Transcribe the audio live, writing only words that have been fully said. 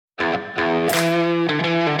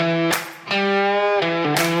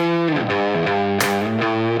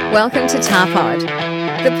Welcome to TARPod,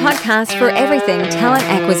 the podcast for everything talent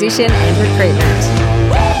acquisition and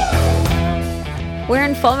recruitment. We're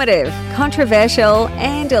informative, controversial,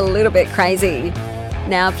 and a little bit crazy.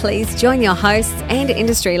 Now please join your hosts and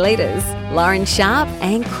industry leaders, Lauren Sharp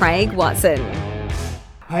and Craig Watson.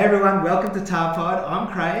 Hi everyone, welcome to TARPod.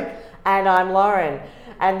 I'm Craig. And I'm Lauren.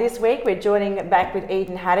 And this week we're joining back with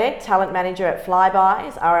Eden Haddock, Talent Manager at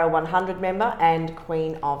Flybuys, RL100 member and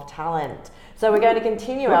Queen of Talent. So we're going to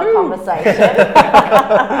continue our conversation.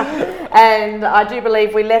 And I do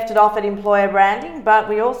believe we left it off at employer branding, but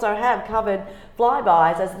we also have covered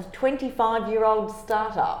Flybuys as a 25-year-old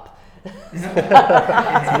startup.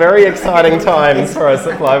 It's very exciting times for us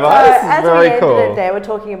at Flybuys. So as very we cool. ended it there, we're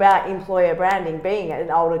talking about employer branding, being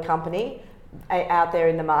an older company out there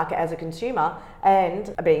in the market as a consumer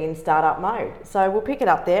and being in startup mode. So we'll pick it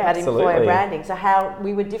up there at employer branding. So how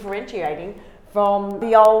we were differentiating from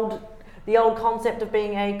the old concept of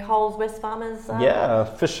being a Coles Wesfarmers. Yeah,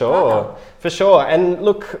 for sure. For sure. And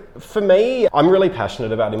look, for me, I'm really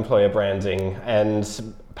passionate about employer branding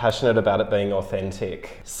and passionate about it being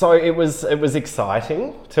authentic. So it was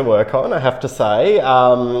exciting to work on, I have to say.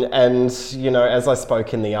 And you know, as I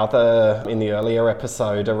spoke in the earlier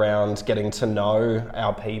episode around getting to know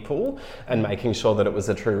our people and making sure that it was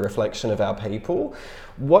a true reflection of our people,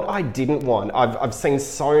 what I didn't want, I've seen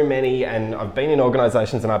so many, and I've been in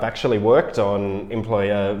organisations and I've actually worked on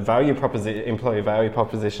employer value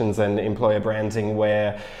propositions and employer branding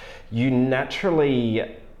where you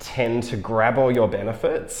naturally tend to grab all your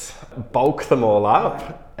benefits, bulk them all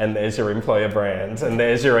up, and there's your employer brand and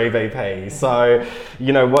there's your EVP. So,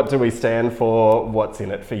 you know, what do we stand for? What's in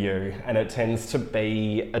it for you? And it tends to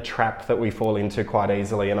be a trap that we fall into quite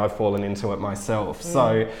easily, and I've fallen into it myself.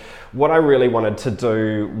 So what I really wanted to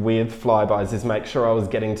do with Flybuys is make sure I was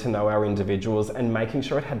getting to know our individuals and making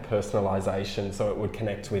sure it had personalisation so it would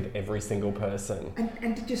connect with every single person.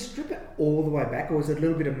 And did you strip it all the way back, or was it a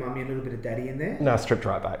little bit of mummy and a little bit of daddy in there? No, stripped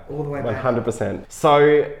right back. All the way back? 100%.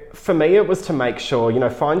 So for me, it was to make sure, you know,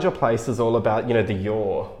 find your place is all about, you know, the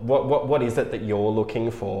your. What is it that you're looking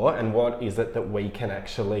for, and what is it that we can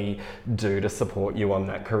actually do to support you on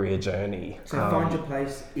that career journey? So find your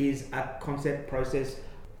place is a concept, process.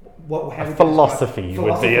 Philosophy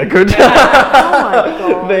would be a good. Oh my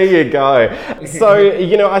God. There you go. So,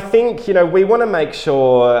 you know, I think, you know, we want to make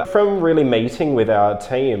sure from really meeting with our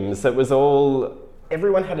teams, it was all,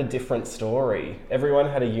 everyone had a different story. Everyone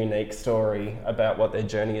had a unique story about what their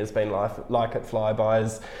journey has been like at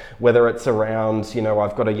Flybuys, whether it's around, you know,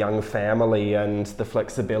 I've got a young family and the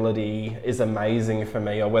flexibility is amazing for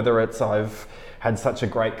me, or whether it's I've had such a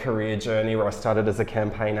great career journey where I started as a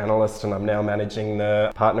campaign analyst and I'm now managing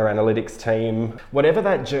the partner analytics team. Whatever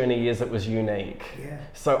that journey is, it was unique. Yeah.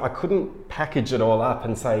 So I couldn't package it all up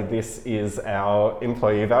and say this is our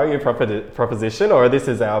employee value proposition or this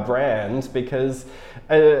is our brand, because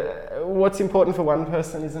what's important for one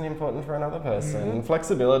person isn't important for another person. Mm-hmm.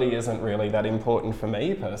 Flexibility isn't really that important for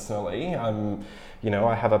me personally. You know,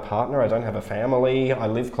 I have a partner, I don't have a family, I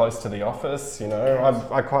live close to the office, you know,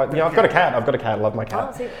 I've got a cat, I love my cat.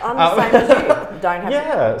 Oh, see, I'm the same as you, don't have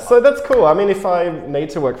Yeah, so that's cool. I mean, if I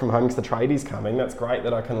need to work from home because the tradie's coming, that's great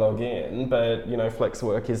that I can log in, but, you know, flex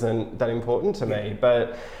work isn't that important to me.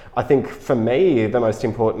 But I think for me, the most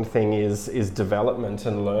important thing is development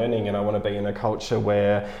and learning, and I want to be in a culture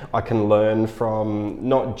where I can learn from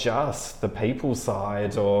not just the people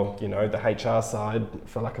side or, you know, the HR side,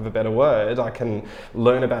 for lack of a better word. I can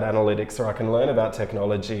learn about analytics, or I can learn about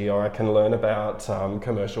technology, or I can learn about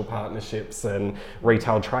commercial partnerships and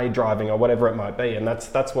retail trade driving, or whatever it might be. And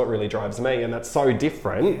that's what really drives me, and that's so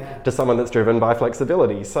different to someone that's driven by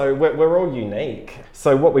flexibility. So we're all unique.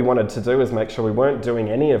 So what we wanted to do is make sure we weren't doing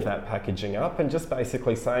any of that packaging up and just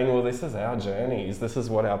basically saying, well, this is our journeys, this is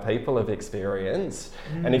what our people have experienced,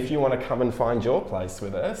 and if you want to come and find your place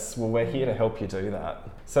with us, well, we're here to help you do that.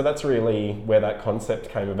 So that's really where that concept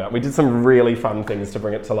came about. We did some really fun things to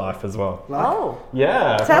bring it to life as well. Oh.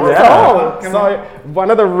 Yeah. Tell us all. So one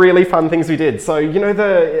of the really fun things we did, so you know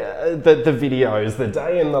the videos, the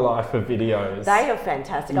day in the life of videos. They are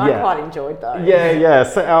fantastic. I quite enjoyed those. Yeah.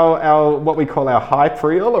 So our what we call our hype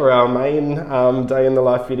reel, or our main day in the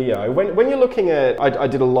life video. When you're looking at, I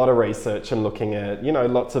did a lot of research and looking at, you know,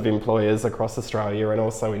 lots of employers across Australia and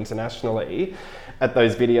also internationally at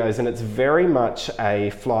those videos, and it's very much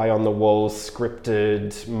a fly on the wall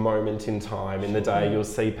scripted moment in time. In the day, you'll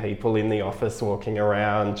see people in the office walking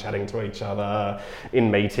around, chatting to each other,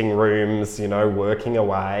 in meeting rooms, you know, working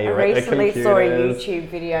away, or at their computers. I recently saw a YouTube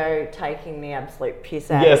video taking the absolute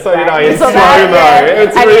piss out of of so did I, in so slow-mo.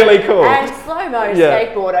 It's really cool. And slow slow-mo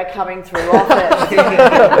skateboarder coming through office.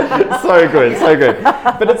 So good, so good.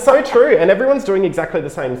 But it's so true, and everyone's doing exactly the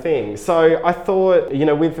same thing. So I thought, you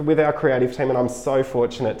know, with our creative team, and I'm so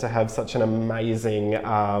fortunate to have such an amazing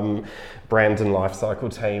brand and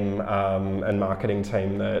lifecycle team and marketing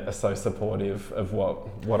team that are so supportive of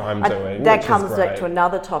what I'm doing. That comes back to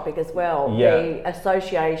another topic as well. Yeah. The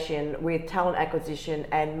association with talent acquisition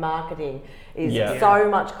and marketing is so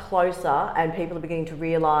much closer, and people are beginning to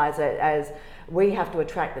realise it as we have to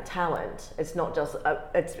attract the talent. It's not just,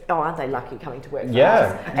 aren't they lucky coming to work for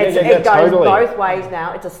us? It goes both ways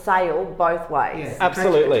now. It's a sale both ways. Yeah,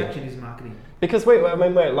 absolutely. Attraction is marketing. Because we're,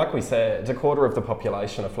 like we said, a quarter of the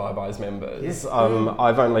population are Flybuys members. Yes.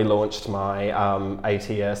 I've only launched my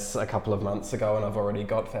ATS a couple of months ago, and I've already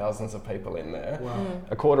got thousands of people in there. Wow.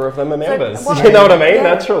 A quarter of them are members. What, you know what I mean?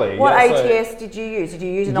 Naturally. What ATS did you use? Did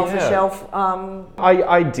you use an off-the-shelf?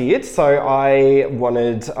 I did. So I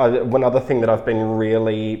wanted, one other thing that I've been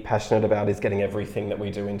really passionate about is getting everything that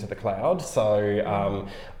we do into the cloud. So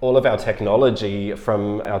all of our technology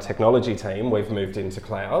from our technology team, we've moved into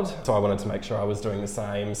cloud. So I wanted to make sure I was doing the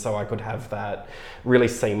same, so I could have that really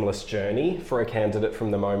seamless journey for a candidate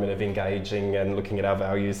from the moment of engaging and looking at our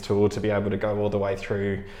values tool to be able to go all the way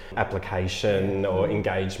through application or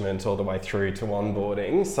engagement all the way through to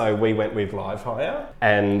onboarding. So we went with LiveHire,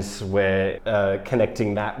 and we're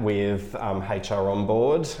connecting that with HR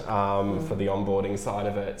Onboard for the onboarding side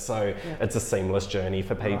of it. So it's a seamless journey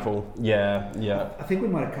for people. Right. Yeah. I think we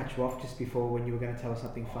might have cut you off just before when you were going to tell us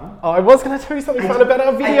something fun. Oh, I was going to tell you something fun about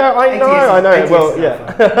our video. I know. Well,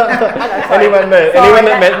 yeah. anyone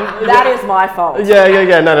that met... That is my fault.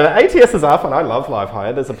 Yeah. No. ATSs are fun. I love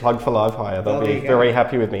LiveHire. There's a plug for LiveHire. They'll be very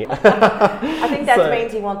happy with me. I think that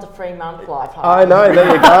means he wants a free month LiveHire. I know.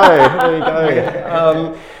 There you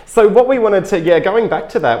go. So what we wanted to, going back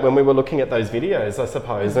to that when we were looking at those videos, I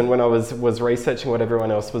suppose, and when I was researching what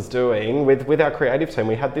everyone else was doing, with our creative team,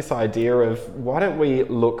 we had this idea of why don't we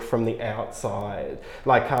look from the outside,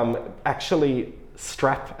 like actually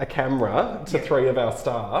strap a camera to 3 of our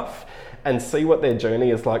staff and see what their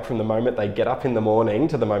journey is like from the moment they get up in the morning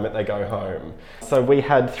to the moment they go home. So we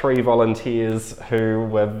had 3 volunteers who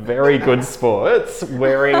were very good sports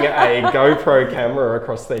wearing a GoPro camera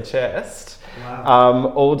across their chest.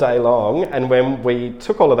 Wow. All day long, and when we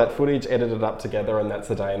took all of that footage, edited it up together, and that's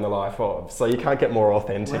a day in the life of. So you can't get more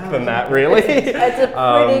authentic than that, really. It's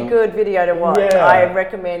a pretty good video to watch. Yeah. I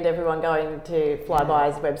recommend everyone going to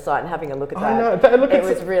Flybuys' website and having a look at that. I know, but look, it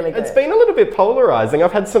was really good. It's been a little bit polarising.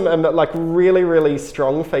 I've had some really, really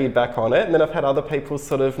strong feedback on it, and then I've had other people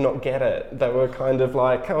sort of not get it. They were kind of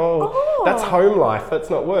like, that's home life, that's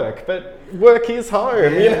not work. But work is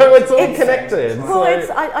home, you know, it's all connected. Well,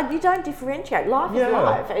 you don't differentiate. Life is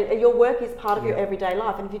life. Your work is part of your everyday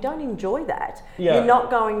life, and if you don't enjoy that, you're not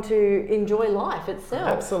going to enjoy life itself.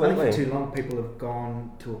 Absolutely. I think for too long, people have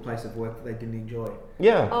gone to a place of work that they didn't enjoy.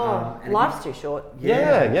 Yeah. Life's too short.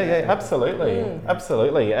 Yeah, absolutely.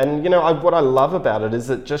 Absolutely. And, you know, what I love about it is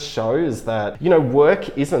it just shows that, you know, work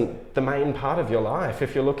isn't the main part of your life.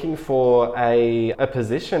 If you're looking for a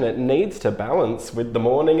position, it needs to balance with the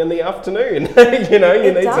morning and the afternoon. You know,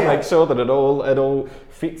 you need to make sure that it all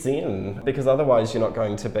fits in, because otherwise you're not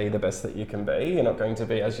going to be the best that you can be. You're not going to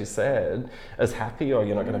be, as you said, as happy, or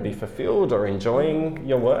you're not going to be fulfilled or enjoying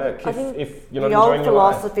your work if you're not enjoying your life. The old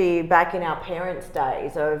philosophy back in our parents'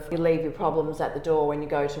 days of you leave your problems at the door when you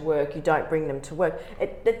go to work, you don't bring them to work.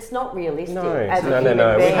 It's not realistic. No.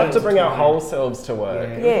 We have to bring our whole selves to work.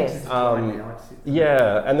 Yes.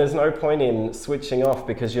 And there's no point in switching off,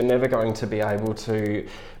 because you're never going to be able to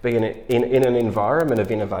be in an environment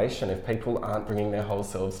of innovation if people aren't bringing their whole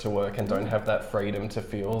selves to work and don't have that freedom to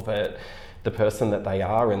feel that the person that they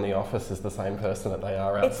are in the office is the same person that they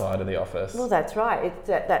are outside of the office. Well, that's right. It's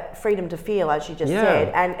that freedom to feel, as you just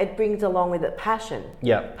said, and it brings along with it passion.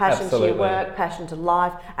 Yeah, passion to your work, passion to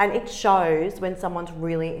life, and it shows when someone's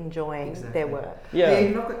really enjoying their work. Yeah,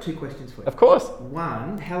 I've got 2 questions for you. Of course.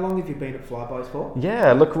 One, how long have you been at Flybuys for?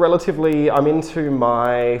 Yeah, look, relatively, I'm into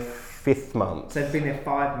my 5th month. So you've been there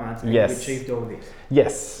 5 months and you've achieved all this?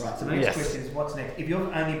 Yes. Right, so the next question is, what's next? If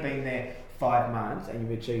you've only been there 5 months and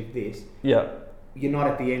you've achieved this, you're not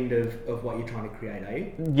at the end of what you're trying to create, are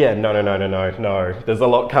you? Yeah, no. There's a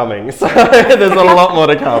lot coming, so there's a lot more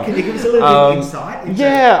to come. Can you give us a little bit of insight?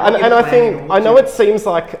 And I think, I know it seems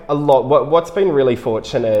like a lot. What's been really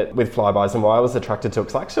fortunate with Flybuys and why I was attracted to it,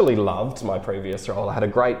 because I actually loved my previous role. I had a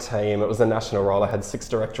great team. It was a national role. I had 6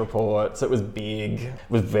 direct reports. It was big. It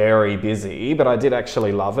was very busy, but I did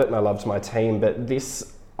actually love it, and I loved my team. But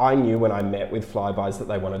this, I knew when I met with Flybuys that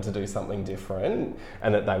they wanted to do something different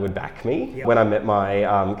and that they would back me. Yep. When I met my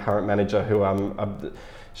current manager, who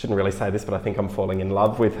shouldn't really say this, but I think I'm falling in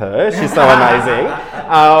love with her. She's so amazing.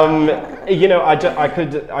 You know,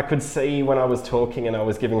 I could see when I was talking and I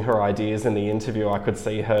was giving her ideas in the interview, I could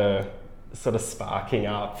see her sort of sparking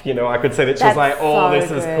up, you know, I could see that she was like, oh, this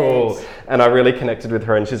is cool, and I really connected with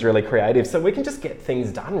her, and she's really creative, so we can just get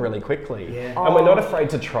things done really quickly, and we're not afraid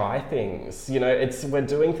to try things, you know, we're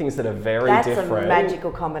doing things that are very different. That's a magical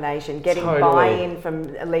combination, getting buy-in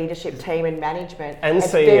from a leadership team and management. And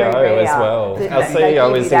CEO as well. Our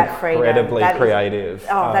CEO is incredibly creative.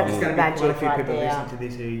 That's going to be quite a few people listening to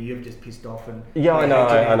this who you've just pissed off, and I know.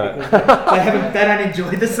 They don't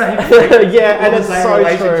enjoy the same thing. And it's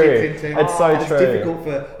so true. It's so true. It's difficult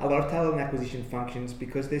for a lot of talent acquisition functions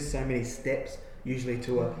because there's so many steps usually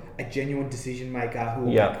to a genuine decision maker who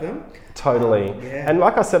will back them. Totally. And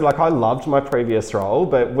like I said, like I loved my previous role,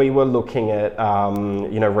 but we were looking at,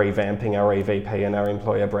 you know, revamping our EVP and our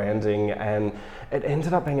employer branding, and it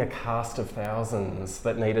ended up being a cast of thousands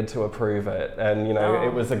that needed to approve it. And, you know,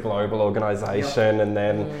 it was a global organisation, and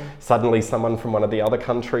then suddenly someone from one of the other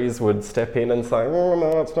countries would step in and say, oh,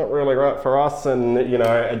 no, it's not really right for us. And, you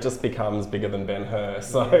know, it just becomes bigger than Ben-Hur.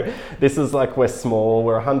 So this is like, we're small,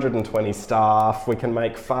 we're 120 staff, we can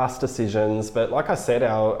make fast decisions. But like I said,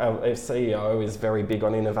 our CEO is very big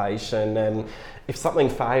on innovation, and if something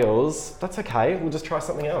fails, that's okay. We'll just try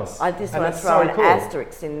something else. I just want to throw an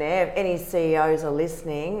asterisk in there. If any CEOs are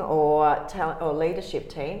listening, or talent or leadership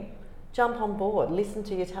team, jump on board. Listen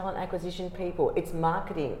to your talent acquisition people. It's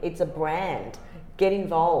marketing. It's a brand. Get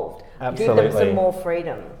involved. Absolutely. Give them some more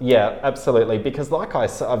freedom. Yeah, absolutely. Because like I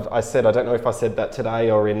said, I don't know if I said that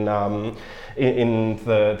today or in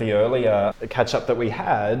the earlier catch up that we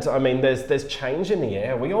had. I mean, there's change in the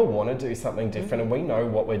air. We all want to do something different, and we know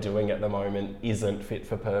what we're doing at the moment isn't fit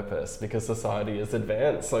for purpose because society has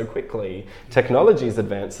advanced so quickly, technology has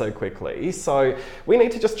advanced so quickly. So we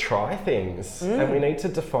need to just try things, and we need to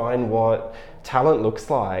define what talent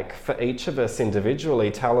looks like for each of us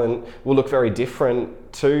individually. Talent will look very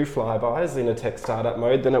different to Flybuys in a tech startup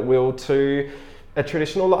mode than it will to a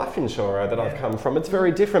traditional life insurer that I've come from. It's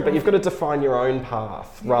very different, but you've got to define your own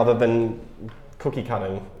path rather than cookie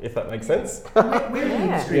cutting, if that makes sense. We're in an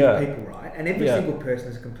industry of people, right? And every single person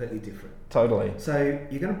is completely different. Totally. So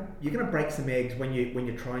you're gonna break some eggs when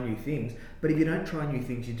you try new things, but if you don't try new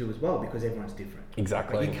things, you do as well because everyone's different.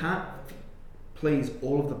 Exactly. But you can't please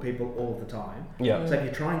all of the people all of the time. Yeah. So if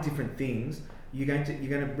you're trying different things, you're going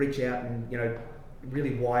to reach out and, you know,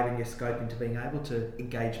 really widen your scope into being able to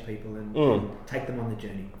engage people and take them on the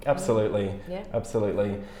journey. Absolutely.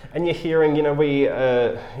 Absolutely. And you're hearing, you know, we,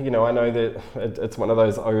 you know, I know that it's one of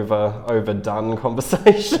those overdone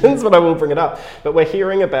conversations, but I will bring it up. But we're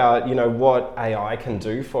hearing about, you know, what AI can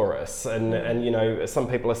do for us, and you know, some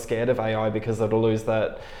people are scared of AI because it'll lose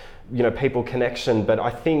that, you know, people connection. But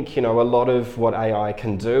I think, you know, a lot of what AI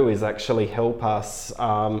can do is actually help us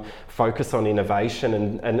focus on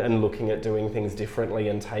innovation and looking at doing things differently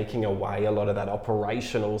and taking away a lot of that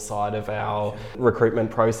operational side of our recruitment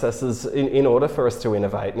processes in order for us to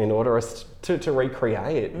innovate and in order us to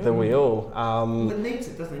recreate the wheel. It needs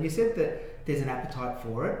it, doesn't it? You said that there's an appetite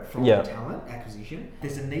for it from talent acquisition.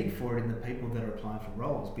 There's a need for it in the people that are applying for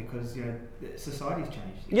roles because, you know, society's changed.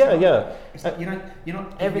 It's not, you're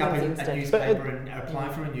not picking up a newspaper and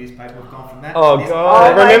applying for a newspaper. We've gone from that. Oh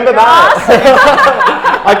God! Remember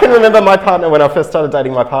that? I can remember my partner when I first started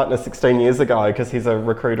dating my partner 16 years ago because he's a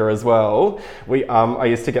recruiter as well. I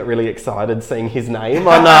used to get really excited seeing his name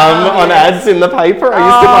on ads in the paper. I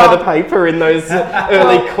used to buy the paper in those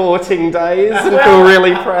early courting days and feel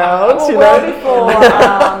really proud. You know? Before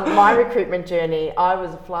my recruitment journey, I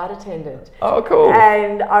was a flight attendant. Oh, cool.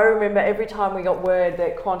 And I remember every time we got word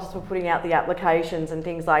that Qantas were putting out the applications and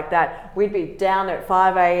things like that, we'd be down at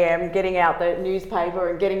 5 a.m. getting out the newspaper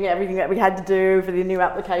and getting everything that we had to do for the new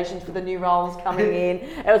applications, for the new roles coming in.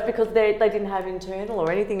 It was because they didn't have internal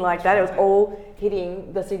or anything like that. It was all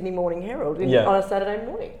hitting the Sydney Morning Herald on a Saturday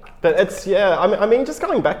morning. But it's, I mean, just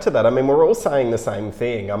going back to that, I mean, we're all saying the same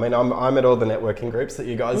thing. I mean, I'm at all the networking groups that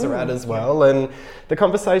you guys are at as well, and the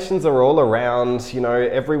conversations are all around, you know,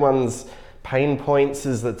 everyone's pain points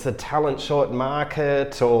is that it's a talent short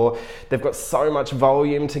market, or they've got so much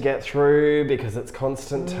volume to get through because it's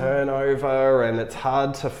constant turnover and it's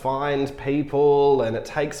hard to find people and it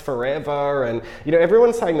takes forever, and, you know,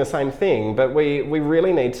 everyone's saying the same thing, but we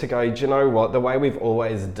really need to go, do you know what, the way we've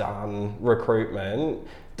always done recruitment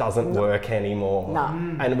doesn't work anymore. No.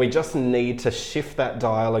 And we just need to shift that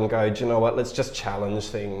dial and go, do you know what, let's just challenge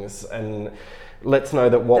things and let's know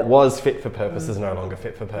that what was fit for purpose is no longer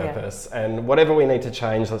fit for purpose. Yeah. And whatever we need to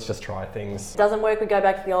change, let's just try things. Doesn't work, we go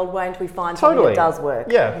back to the old way until we find something that does work.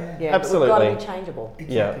 Yeah, absolutely. We've got to be changeable.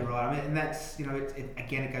 Exactly right. I mean, and that's,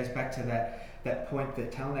 again, it goes back to that point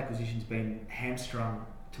that talent acquisition's been hamstrung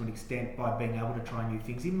to an extent by being able to try new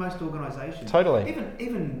things in most organisations. Totally.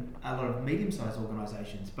 Even a lot of medium-sized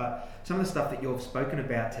organisations. But some of the stuff that you've spoken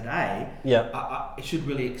about today, it should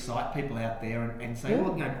really excite people out there and say,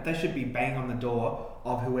 well, they should be banging on the door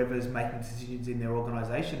of whoever's making decisions in their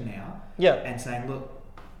organisation now, and saying, look,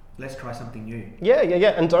 let's try something new. Yeah,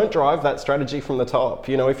 and don't drive that strategy from the top.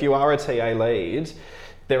 If you are a TA lead,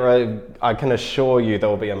 I can assure you there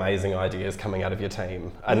will be amazing ideas coming out of your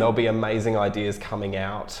team, and there'll be amazing ideas coming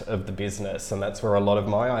out of the business, and that's where a lot of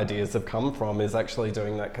my ideas have come from, is actually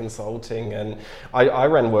doing that consulting. And I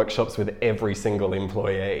ran workshops with every single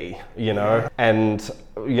employee, and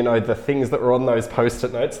the things that were on those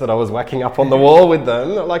post-it notes that I was whacking up on the wall with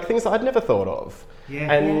them, like things I'd never thought of.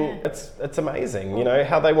 It's amazing,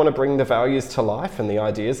 how they want to bring the values to life and the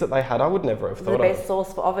ideas that they had I would never have thought of. The best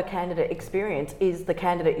source of a candidate experience is the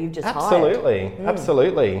candidate you've just hired.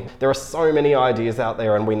 Absolutely. There are so many ideas out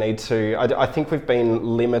there, and we need to, I think we've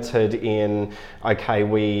been limited in,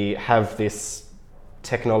 we have this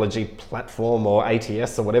technology platform or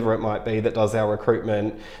ATS or whatever it might be that does our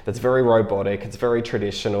recruitment, that's very robotic, it's very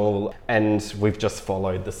traditional, and we've just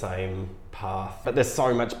followed the same path. But there's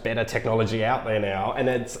so much better technology out there now, and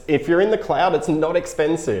if you're in the cloud, it's not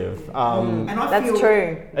expensive. And that's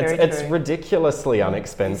true. It's ridiculously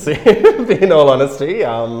unexpensive, in all honesty.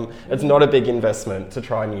 It's not a big investment to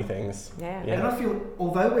try new things. And I feel,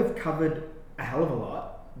 although we've covered a hell of a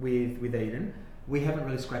lot with Eden, we haven't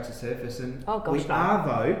really scratched the surface, and are,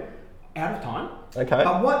 though, out of time. Okay.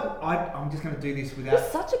 But what I'm just going to do this without... You're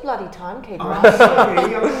such a bloody timekeeper. I'm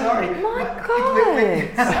sorry. My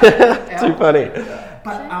God. Too funny.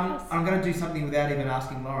 But I'm going to do something without even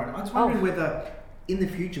asking Lauren. I was wondering whether in the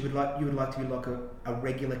future you would like to be like a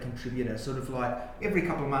regular contributor, sort of like every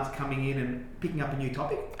couple of months coming in and picking up a new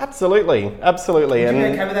topic? Absolutely. Would you be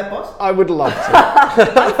okay with that, boss? I would love to.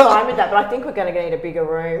 I'm fine with that, but I think we're going to need a bigger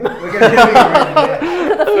room. We're going to need a bigger room,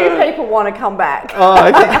 because a few people want to come back. Oh,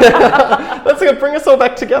 okay. That's going to bring us all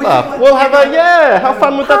back together. We'll have how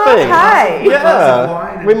fun would that be? Hey.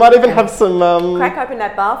 Yeah. We might even have some... crack open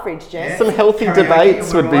that bar fridge, Jess. Some healthy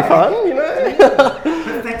debates would be fun, But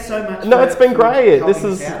thanks so much. No, it's been great. This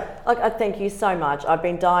is... Thank you so much. I've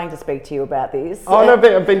been dying to speak to you about this.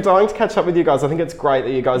 I've been dying to catch up with you guys. I think it's great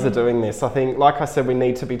that you guys are doing this. I think, like I said, we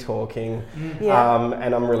need to be talking.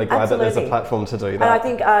 And I'm really glad that there's a platform to do that. And I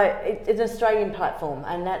think it's an Australian platform,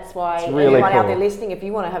 and that's why really anyone out there listening, if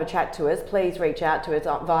you want to have a chat to us, please reach out to us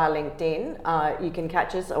via LinkedIn. You can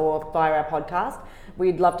catch us or via our podcast.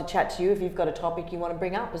 We'd love to chat to you if you've got a topic you want to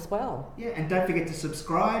bring up as well. Yeah, and don't forget to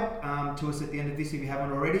subscribe to us at the end of this if you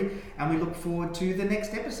haven't already. And we look forward to the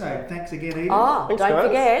next episode. Thanks again, Eden. Don't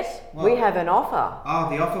forget, we have an offer.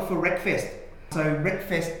 The offer for RecFest. So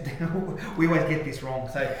RecFest, we always get this wrong,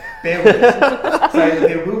 so bear with us. So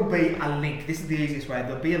there will be a link. This is the easiest way.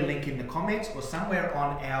 There'll be a link in the comments or somewhere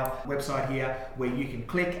on our website here where you can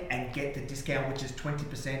click and get the discount, which is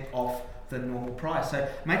 20% off the normal price. So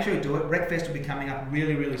make sure you do it. RecFest will be coming up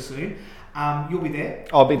really, really soon. You'll be there.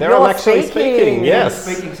 I'll be there. I'm actually speaking. Yes.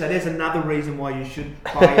 So there's another reason why you should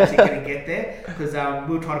buy a ticket and get there, because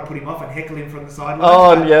we'll try to put him off and heckle him from the sidelines.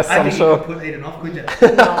 Oh, yes, I'm sure. You could put Eden off, could you?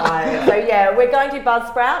 No. So we're going to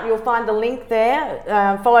Buzzsprout. You'll find the link there.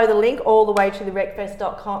 Follow the link all the way to the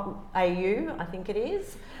recfest.com.au, I think it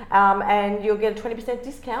is, and you'll get a 20%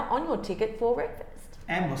 discount on your ticket for RecFest.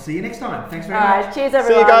 And we'll see you next time. Thanks very much. Cheers,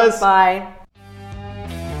 everyone. See you guys. Bye.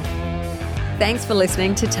 Thanks for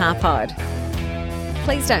listening to TARPod.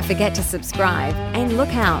 Please don't forget to subscribe and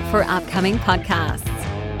look out for upcoming podcasts.